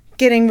like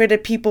getting rid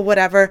of people,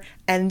 whatever,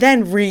 and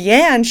then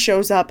Rian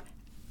shows up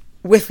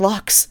with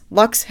Lux.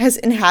 Lux has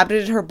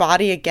inhabited her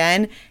body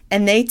again,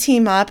 and they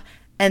team up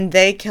and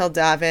they kill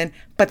D'avin,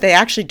 but they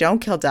actually don't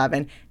kill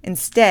D'avin.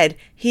 Instead,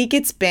 he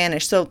gets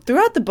banished. So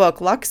throughout the book,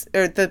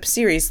 the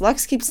series,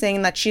 Lux keeps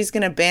saying that she's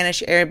going to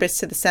banish Erebus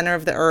to the center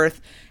of the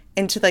earth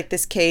into like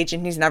this cage,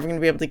 and he's never going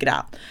to be able to get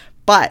out.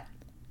 But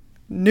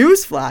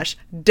newsflash,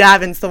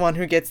 D'Avin's the one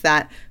who gets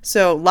that.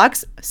 So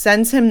Lux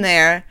sends him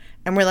there,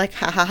 and we're like,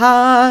 ha ha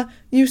ha,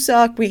 you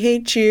suck, we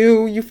hate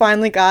you, we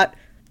finally got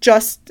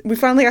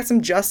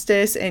some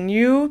justice, and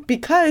you,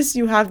 because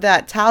you have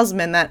that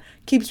talisman that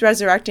keeps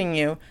resurrecting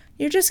you,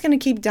 you're just going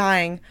to keep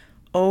dying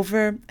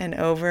over and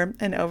over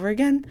and over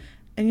again,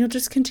 and you'll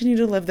just continue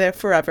to live there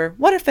forever.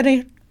 What a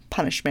fitting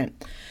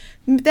punishment.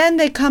 Then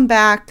they come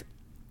back,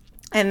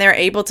 and they're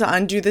able to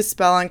undo the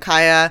spell on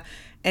Kaya,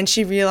 and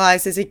she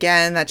realizes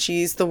again that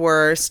she's the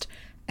worst,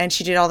 and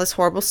she did all this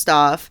horrible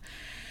stuff.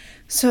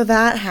 So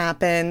that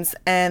happens,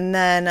 and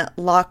then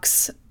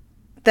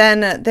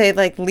they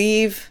like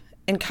leave,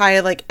 and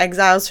Kaya like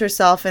exiles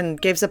herself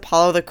and gives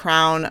Apollo the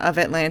crown of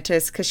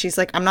Atlantis because she's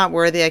like, I'm not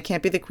worthy, I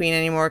can't be the queen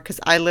anymore because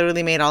I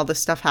literally made all this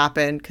stuff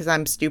happen because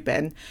I'm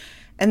stupid.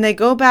 And they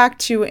go back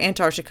to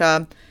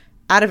Antarctica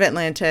out of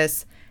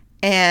Atlantis,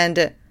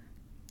 and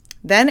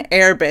then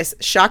Erebus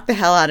shocked the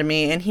hell out of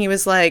me, and he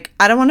was like,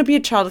 I don't want to be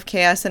a child of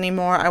chaos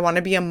anymore, I want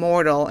to be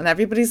immortal. And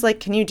everybody's like,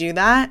 can you do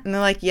that? And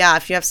they're like, yeah,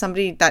 if you have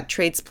somebody that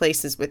trades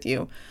places with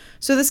you.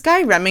 So this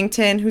guy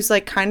Remington, who's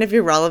like kind of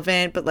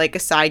irrelevant, but like a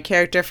side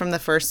character from the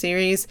first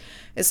series,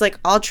 is like,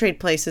 I'll trade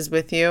places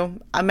with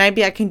you.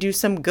 Maybe I can do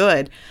some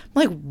good. I'm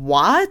like,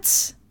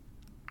 what?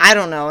 I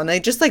don't know. And they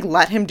just like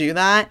let him do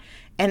that.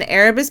 And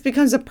Erebus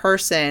becomes a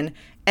person.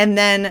 And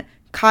then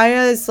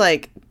Kaya is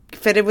like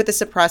fitted with a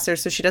suppressor,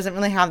 so she doesn't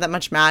really have that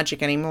much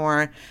magic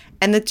anymore.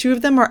 And the two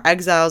of them are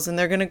exiles, and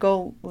they're going to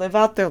go live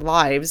out their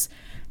lives.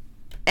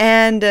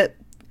 And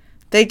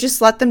they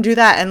just let them do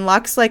that. And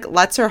Lux, like,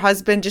 lets her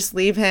husband just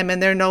leave him,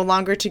 and they're no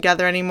longer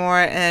together anymore.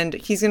 And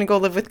he's going to go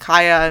live with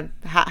Kaya,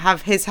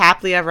 have his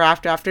happily ever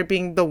after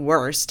being the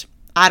worst.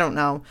 I don't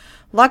know.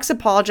 Lux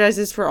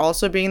apologizes for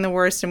also being the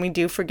worst, and we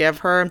do forgive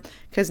her.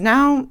 Because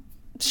now,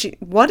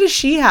 what does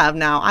she have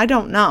now? I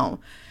don't know.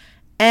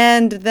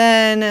 And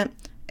then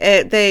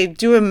they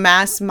do a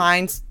mass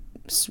mind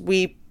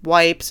sweep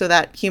wipe so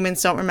that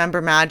humans don't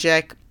remember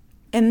magic.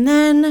 And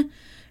then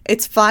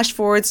it's flash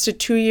forwards to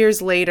 2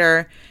 years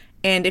later.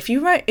 And if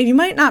you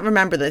might not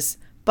remember this,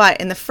 but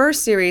in the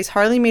first series,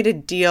 Harley made a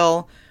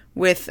deal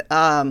with,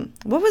 what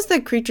was the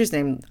creature's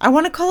name? I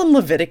want to call him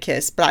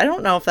Leviticus, but I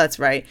don't know if that's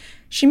right.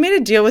 She made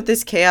a deal with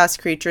this chaos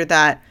creature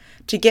that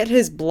to get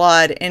his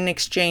blood in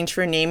exchange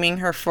for naming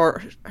her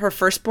for her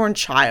firstborn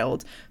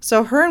child.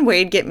 So her and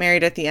Wade get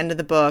married at the end of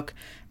the book,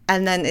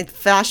 and then it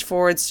flash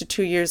forwards to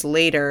 2 years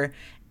later,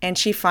 and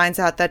she finds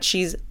out that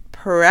she's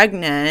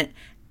pregnant,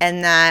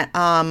 and that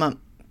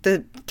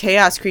the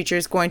chaos creature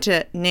is going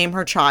to name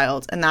her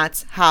child, and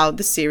that's how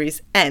the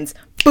series ends.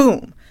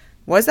 Boom.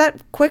 Was that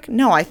quick?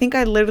 No, I think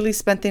I literally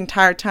spent the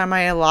entire time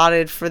I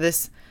allotted for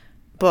this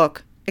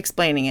book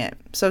explaining it.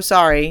 So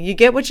sorry. You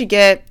get what you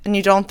get, and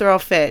you don't throw a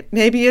fit.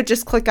 Maybe you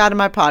just click out of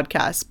my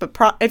podcast,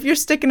 but if you're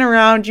sticking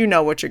around, you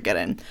know what you're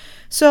getting.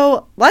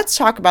 So let's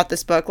talk about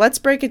this book. Let's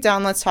break it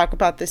down. Let's talk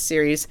about this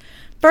series.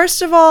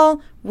 First of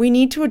all, we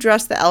need to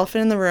address the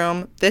elephant in the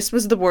room. This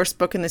was the worst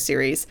book in the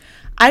series.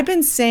 I've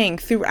been saying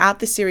throughout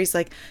the series,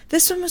 like,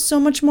 this one was so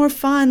much more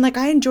fun. Like,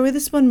 I enjoy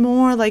this one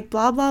more, like,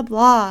 blah, blah,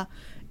 blah.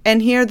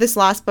 And here, this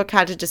last book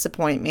had to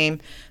disappoint me.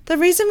 The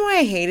reason why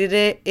I hated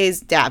it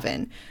is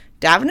Davin.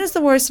 Davin is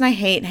the worst, and I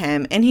hate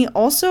him. And he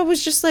also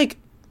was just, like,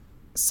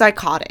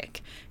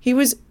 psychotic. He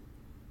was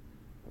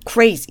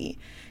crazy.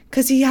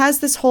 Because he has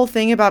this whole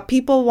thing about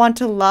people want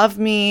to love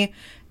me,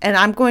 and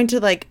I'm going to,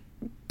 like,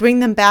 bring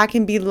them back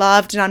and be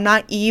loved, and I'm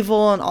not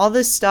evil, and all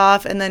this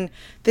stuff. And then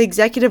the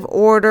executive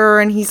order,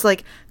 and he's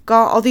like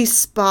got all these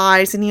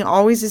spies, and he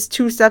always is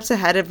 2 steps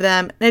ahead of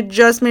them, and it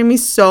just made me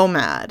so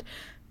mad.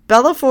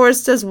 Bella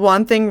Forrest does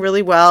one thing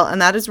really well,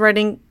 and that is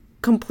writing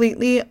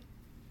completely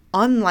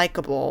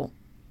unlikable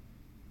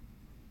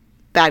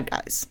bad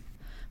guys.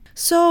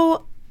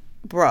 So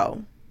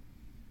bro,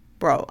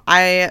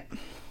 I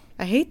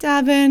hate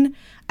Davin.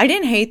 I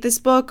didn't hate this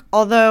book,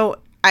 although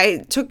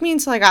it took me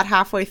until I got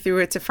halfway through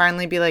it to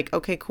finally be like,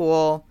 okay,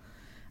 cool.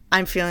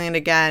 I'm feeling it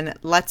again.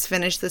 Let's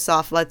finish this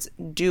off. Let's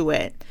do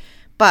it.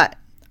 But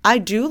I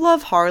do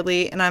love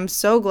Harley, and I'm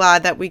so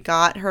glad that we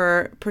got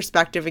her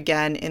perspective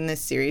again in this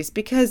series,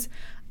 because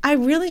I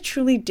really,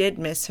 truly did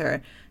miss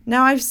her.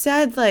 Now, I've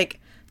said, like,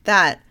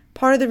 that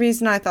part of the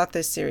reason I thought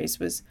this series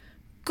was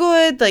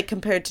good, like,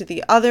 compared to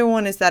the other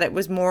one, is that it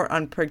was more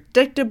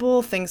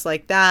unpredictable, things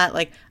like that.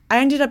 Like, I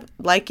ended up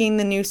liking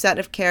the new set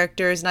of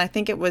characters, and I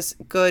think it was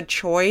good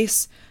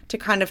choice to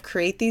kind of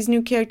create these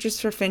new characters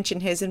for Finch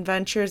and his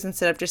adventures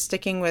instead of just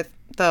sticking with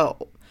the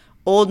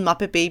old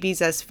Muppet Babies,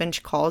 as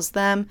Finch calls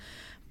them.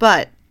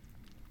 But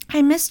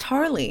I missed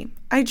Harley.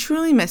 I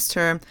truly missed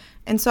her.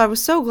 And so I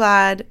was so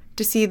glad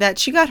to see that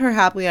she got her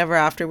happily ever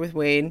after with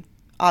Wade,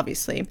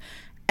 obviously,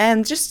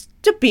 and just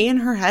to be in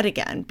her head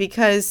again,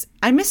 because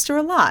I missed her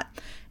a lot.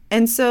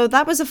 And so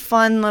that was a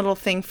fun little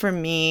thing for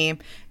me.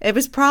 It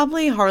was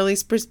probably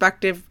Harley's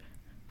perspective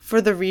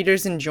for the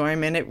reader's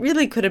enjoyment. It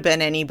really could have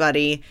been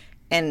anybody,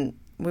 and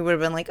we would have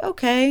been like,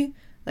 okay,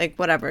 like,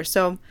 whatever.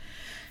 So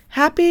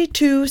happy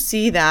to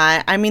see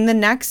that. I mean, the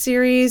next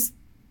series,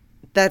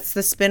 that's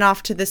the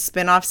spinoff to this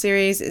spinoff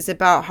series, is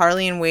about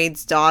Harley and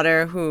Wade's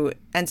daughter, who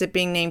ends up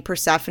being named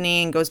Persephone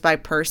and goes by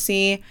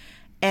Percy,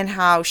 and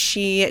how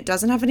she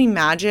doesn't have any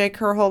magic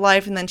her whole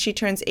life, and then she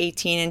turns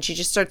 18 and she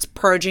just starts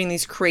purging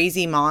these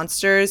crazy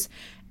monsters.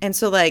 And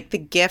so, like, the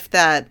gift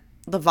that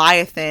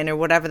Leviathan, or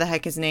whatever the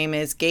heck his name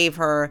is, gave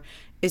her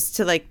is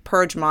to, like,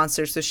 purge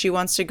monsters. So she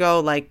wants to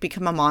go, like,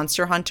 become a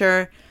monster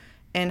hunter,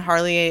 and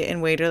Harley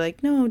and Wade are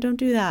like, no, don't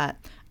do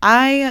that.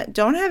 I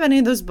don't have any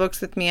of those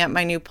books with me at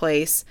my new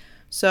place,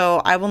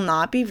 so I will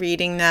not be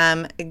reading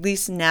them, at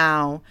least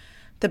now.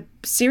 The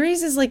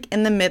series is, like,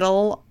 in the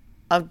middle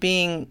of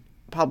being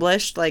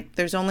published. Like,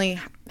 there's only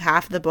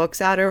half the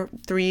books out, or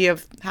 3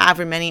 of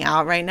however many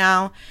out right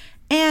now.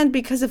 And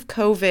because of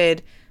COVID,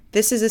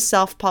 this is a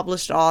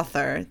self-published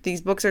author.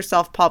 These books are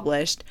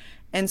self-published.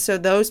 And so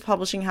those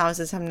publishing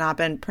houses have not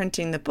been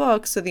printing the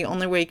books. So the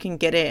only way you can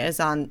get it is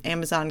on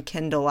Amazon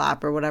Kindle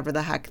app, or whatever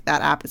the heck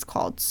that app is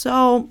called.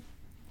 So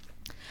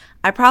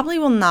I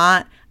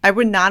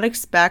would not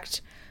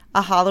expect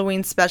a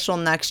Halloween special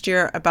next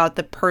year about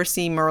the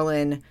Percy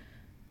Merlin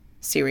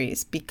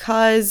series,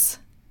 because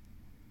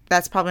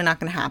that's probably not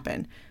going to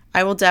happen.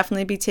 I will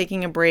definitely be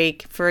taking a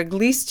break for at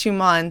least 2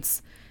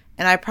 months,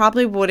 and I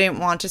probably wouldn't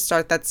want to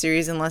start that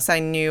series unless I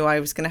knew I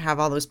was going to have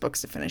all those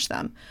books to finish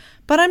them.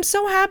 But I'm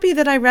so happy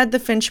that I read the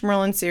Finch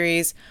Merlin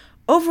series.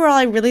 Overall,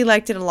 I really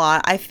liked it a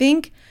lot. I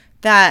think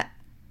that,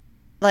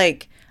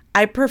 like,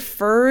 I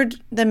preferred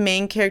the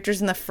main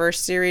characters in the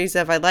first series.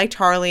 I liked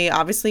Harley,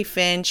 obviously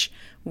Finch,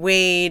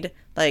 Wade,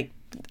 like,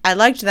 I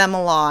liked them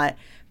a lot.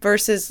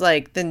 versus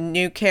like the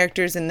new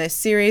characters in this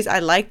series. I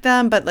like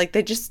them, but like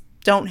they just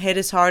don't hit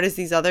as hard as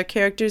these other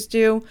characters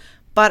do.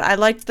 But I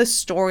liked the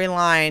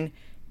storyline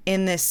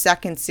in this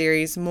second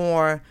series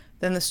more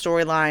than the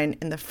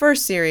storyline in the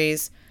first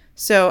series.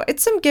 So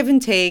it's some give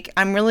and take.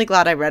 I'm really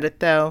glad I read it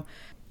though.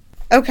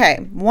 Okay,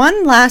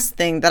 one last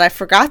thing that I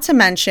forgot to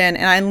mention,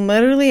 and I'm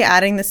literally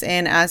adding this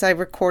in as I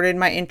recorded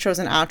my intros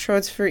and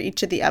outros for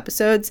each of the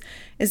episodes,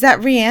 is that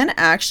Rianne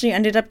actually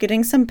ended up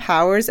getting some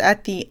powers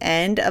at the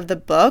end of the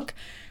book.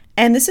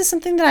 And this is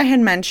something that I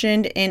had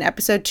mentioned in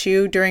episode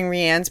 2 during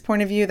Rianne's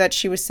point of view, that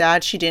she was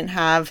sad she didn't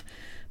have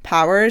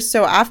powers.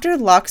 So after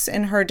Lux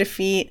and her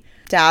defeat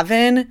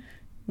D'avin,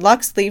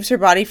 Lux leaves her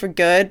body for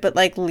good, but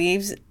like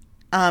leaves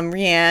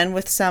Rianne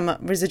with some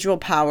residual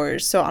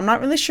powers. So I'm not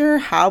really sure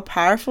how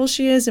powerful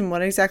she is and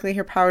what exactly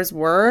her powers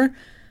were,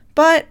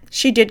 but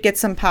she did get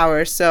some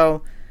powers.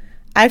 So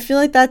I feel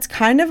like that's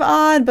kind of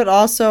odd, but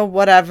also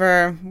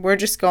whatever. We're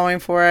just going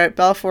for it.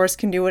 Belleforce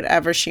can do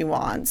whatever she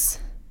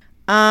wants.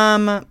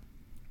 And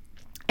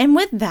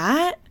with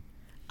that,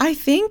 I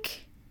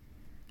think,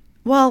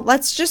 well,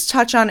 let's just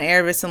touch on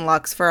Erebus and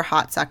Lux for a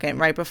hot second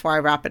right before I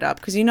wrap it up,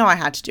 because you know I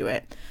had to do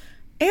it.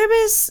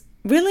 Erebus,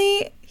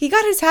 really, he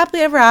got his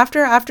happily ever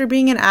after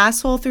being an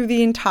asshole through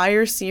the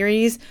entire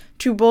series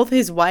to both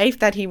his wife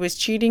that he was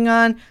cheating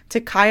on,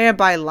 to Kaya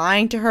by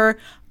lying to her,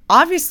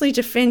 obviously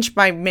to Finch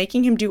by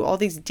making him do all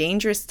these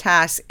dangerous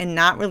tasks and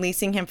not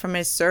releasing him from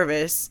his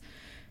service.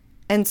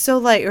 And so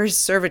like, or his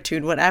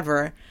servitude,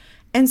 whatever.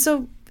 And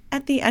so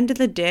at the end of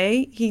the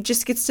day, he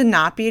just gets to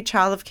not be a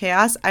child of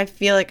chaos. I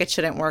feel like it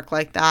shouldn't work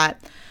like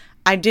that.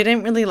 I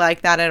didn't really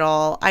like that at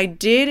all. I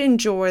did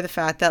enjoy the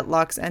fact that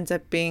Lux ends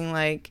up being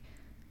like,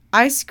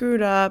 I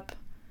screwed up,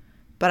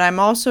 but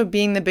I'm also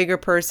being the bigger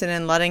person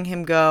and letting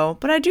him go.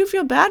 But I do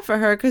feel bad for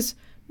her because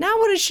now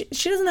what is she?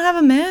 She doesn't have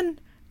a man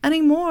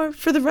anymore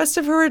for the rest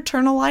of her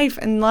eternal life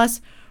unless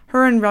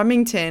her and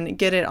Remington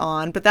get it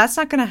on. But that's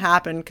not going to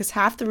happen because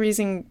half the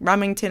reason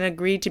Remington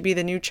agreed to be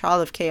the new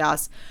child of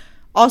chaos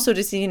also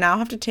does he now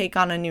have to take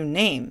on a new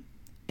name.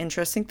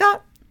 Interesting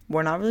thought.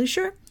 We're not really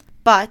sure.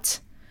 But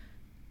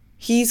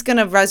he's going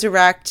to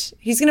resurrect.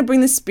 He's going to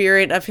bring the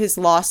spirit of his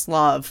lost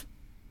love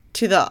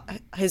to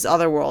his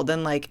other world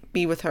and like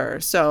be with her.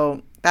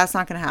 So that's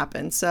not going to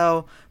happen.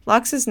 So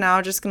Lux is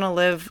now just going to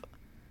live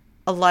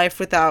a life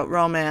without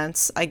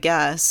romance, I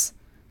guess,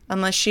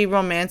 unless she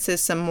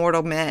romances some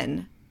mortal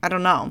men. I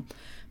don't know.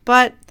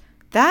 But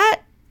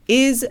that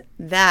is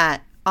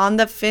that on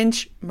the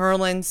Finch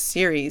Merlin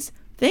series.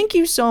 Thank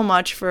you so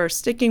much for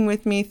sticking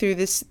with me through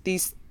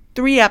these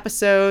 3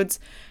 episodes,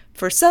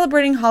 for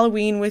celebrating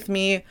Halloween with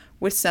me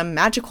with some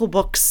magical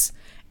books.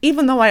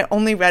 Even though I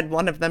only read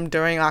one of them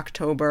during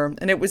October,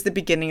 and it was the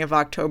beginning of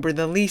October,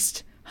 the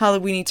least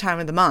Halloween-y time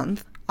of the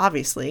month,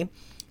 obviously.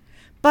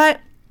 But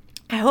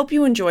I hope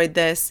you enjoyed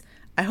this.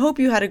 I hope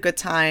you had a good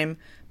time.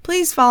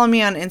 Please follow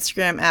me on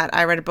Instagram at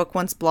I Read a Book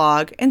Once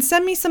blog and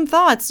send me some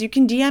thoughts. You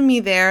can DM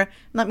me there.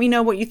 Let me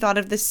know what you thought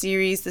of this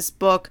series, this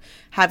book.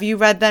 Have you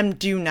read them?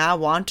 Do you now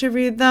want to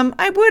read them?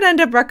 I would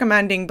end up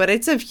recommending, but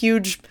it's a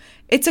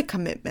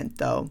commitment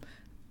though.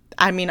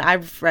 I mean,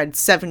 I've read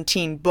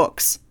 17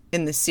 books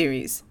in this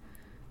series.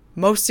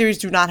 Most series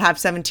do not have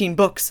 17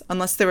 books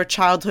unless they're a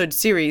childhood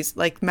series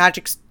like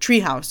Magic's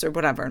Treehouse or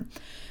whatever.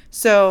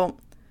 So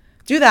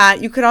do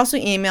that. You could also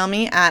email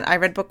me at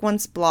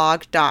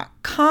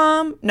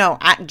ireadbookonceblog.com. No,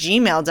 at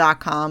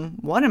gmail.com.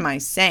 What am I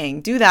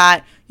saying? Do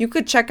that. You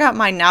could check out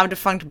my now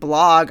defunct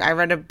blog,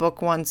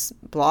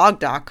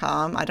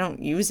 ireadabookonceblog.com. I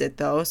don't use it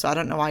though, so I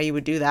don't know why you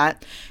would do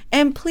that.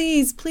 And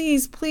please,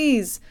 please,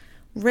 please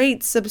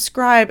rate,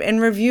 subscribe, and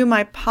review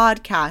my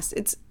podcast.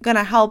 It's going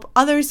to help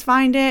others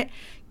find it,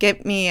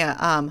 get me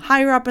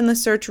higher up in the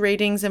search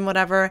ratings and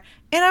whatever.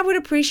 And I would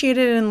appreciate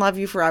it and love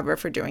you forever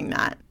for doing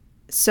that.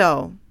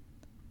 So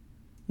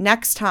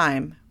next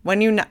time,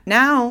 when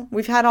now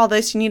we've had all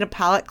this, you need a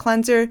palate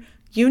cleanser.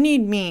 You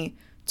need me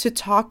to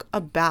talk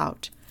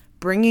about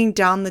Bringing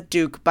Down the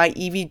Duke by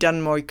Evie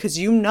Dunmore, because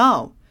you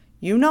know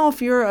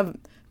if you're a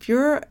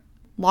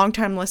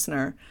longtime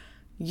listener,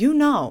 you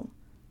know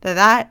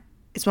that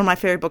is one of my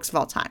favorite books of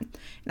all time.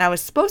 And I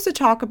was supposed to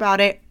talk about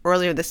it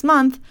earlier this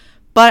month,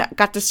 but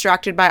got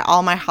distracted by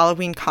all my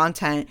Halloween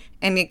content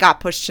and it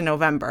got pushed to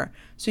November.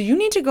 So you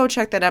need to go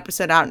check that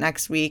episode out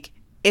next week.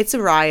 It's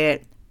a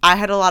riot. I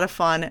had a lot of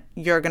fun.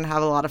 You're going to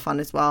have a lot of fun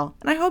as well.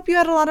 And I hope you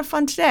had a lot of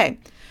fun today.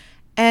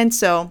 And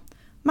so,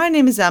 my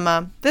name is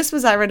Emma. This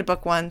was I Read a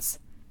Book Once,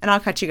 and I'll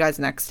catch you guys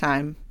next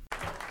time.